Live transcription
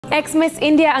Ex-Miss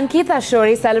India Ankita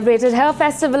Shorey celebrated her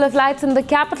Festival of Lights in the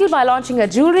capital by launching a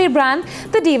jewellery brand.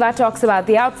 The diva talks about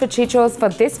the outfit she chose for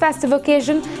this festive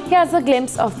occasion. Here's a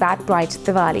glimpse of that bright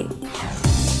Diwali.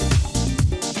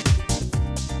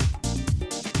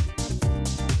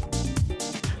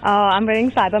 I'm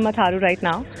wearing Saiba Matharu right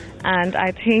now, and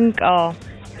I think all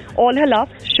her love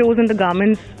shows in the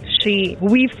garments she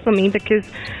weaves for me, because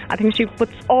I think she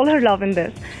puts all her love in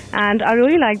this. And I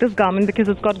really like this garment because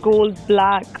it's got gold,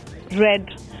 black, red.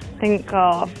 I think,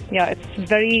 yeah, it's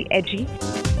very edgy.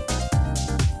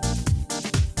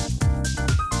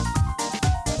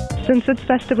 Since it's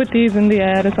festivities in the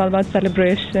air, it's all about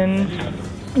celebration.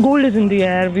 Gold is in the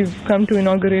air. We've come to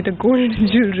inaugurate a gold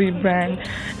jewelry brand.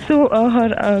 So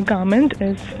her garment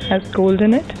has gold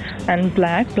in it and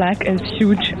black. Black is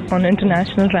huge on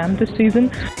international ramp this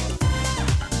season.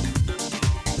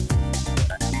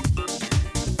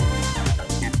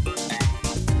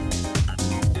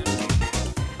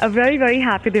 A very, very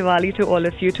happy Diwali to all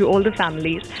of you, to all the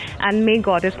families. And may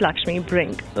Goddess Lakshmi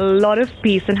bring a lot of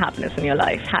peace and happiness in your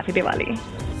life. Happy Diwali.